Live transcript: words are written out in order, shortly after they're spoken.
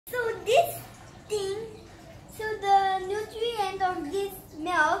of this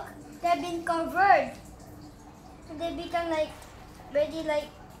milk, they've been covered. And they become like very like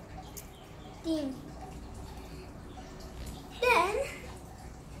thin. Then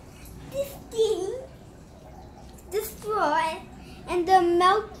this thing, the straw and the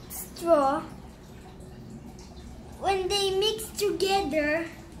milk straw, when they mix together,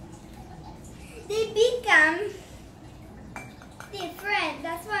 they become different.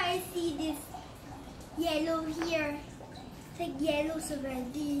 That's why I see this yellow here. It's like yellow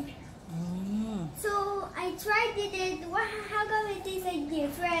already. So I tried it. How come it is like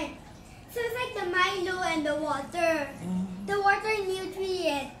different? So it's like the Milo and the water. The water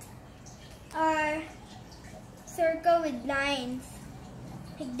nutrients are circle with lines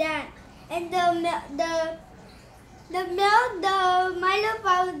like that, and the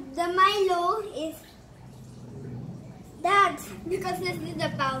Milo is that because this is the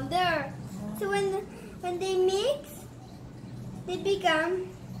powder. So when they mix, they become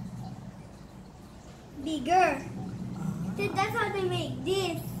bigger. So that's how they make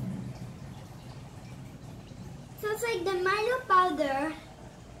this. So it's like the Milo powder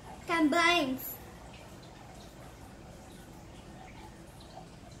combines.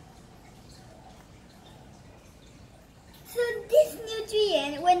 So this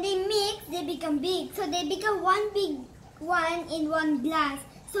nutrient, when they mix, they become big. So they become one big one in one glass.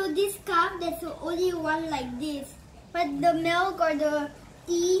 So this cup, there's only one like this. But the milk or the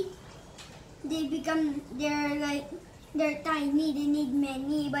tea, they're tiny. They need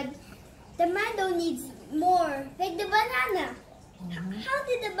many. But the Milo needs more. Like the banana. How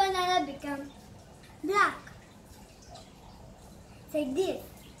did the banana become black? It's like this.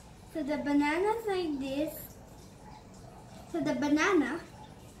 So the banana's like this. So the banana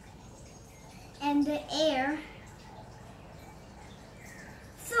and the air.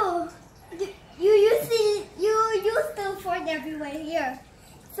 So you use the fort everywhere here.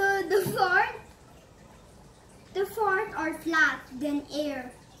 So the fort are flat, then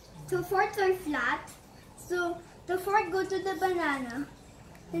air. So forts are flat. So the fort go to the banana.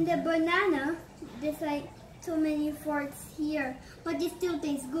 Then the banana, there's like so many forts here, but it still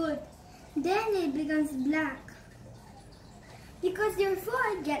tastes good. Then it becomes black. Because your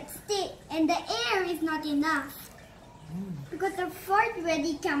fort gets thick and the air is not enough. Because the fort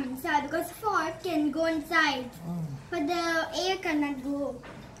already comes inside. Because fort can go inside, but the air cannot go.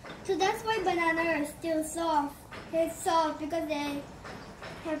 So that's why bananas are still soft. They're soft because they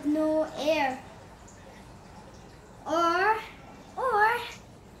have no air. Or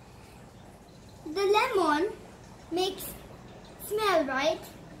the lemon makes smell, right?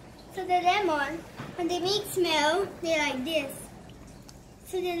 So the lemon, when they make smell, they're like this.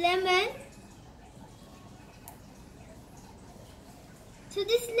 So the lemon, so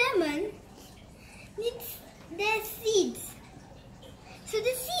this lemon needs their seeds. So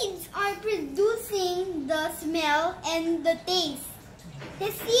the seeds are producing the smell and the taste.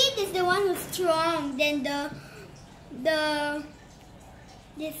 The seed is the one who's strong. Then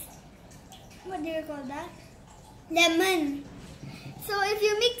this, what do you call that? Lemon. So if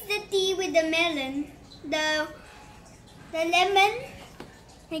you mix the tea with the melon, the lemon,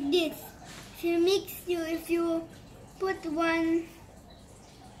 like this. If you put one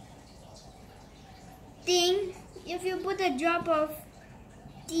thing, if you put a drop of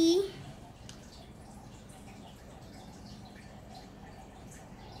tea,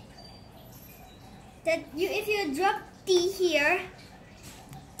 if you drop tea here,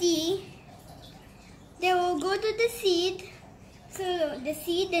 they will go to the seed. So the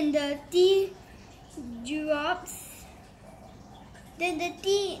seed and the tea drops. Then the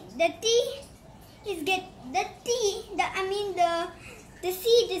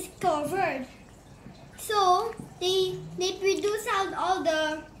seed is covered. So they produce out all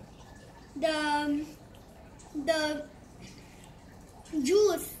the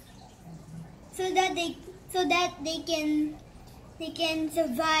juice so that they can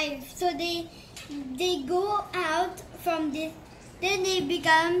survive. So they go out from this. Then they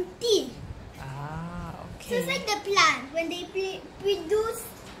become tea. So it's like the plant. When they produce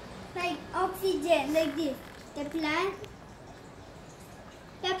like oxygen, like this. The plant.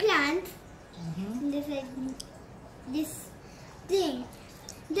 There's like this thing.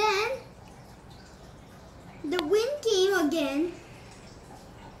 Then the wind came again.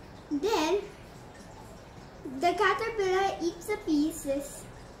 Then the caterpillar eats the pieces.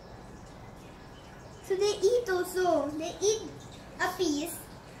 So they eat also. They eat a piece.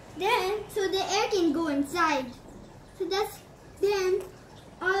 Then, so the air can go inside. So then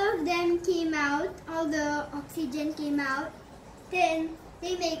all of them came out, all the oxygen came out. Then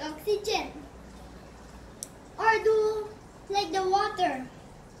they make oxygen. Or do like the water.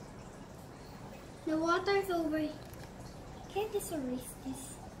 The water is over. Can I just erase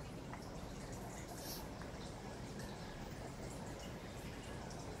this?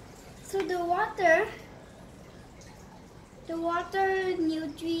 So the water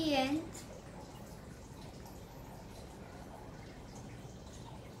nutrient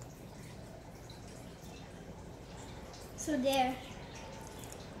so there.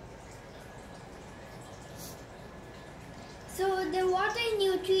 So the water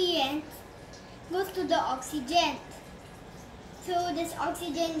nutrient goes to the oxygen. So there's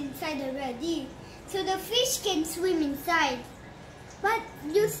oxygen inside already. So the fish can swim inside. But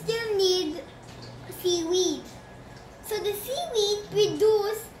you still need seaweed. So the seaweed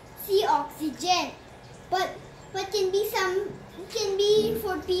produce sea oxygen. But can be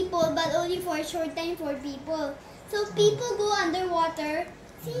for people, but only for a short time for people. So people go underwater.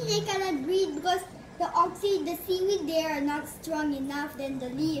 See, they cannot breathe because the seaweed there are not strong enough than the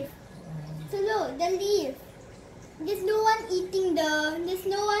leaf. So look, the leaf. There's no one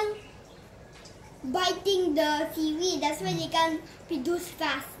biting the seaweed. That's why they can produce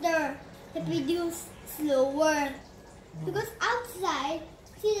faster. They produce slower. Because outside,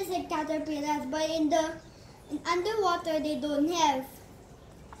 see there's like caterpillars, but in underwater they don't have.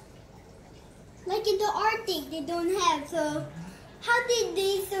 Like in the Arctic, they don't have. So how did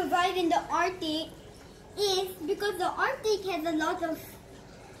they survive in the Arctic? Is because the Arctic has a lot of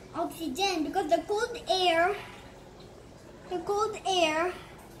oxygen. Because the cold air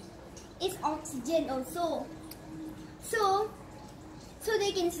is oxygen also. So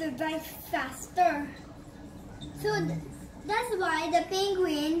they can survive faster. So that's why there's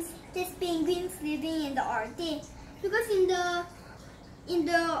penguins living in the Arctic. Because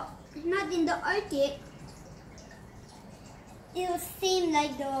not in the Arctic, it will seem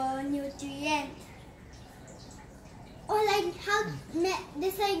like the nutrient. Or like how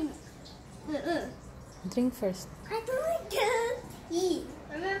this like. Drink first. I don't like the tea.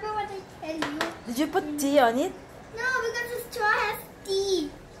 Remember what I tell you? Did you put tea on it? No, because the straw has tea.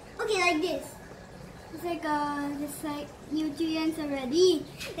 Okay, like this. It's like nutrients already.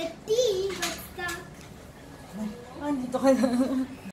 The tea got stuck. Ay, dito ka na.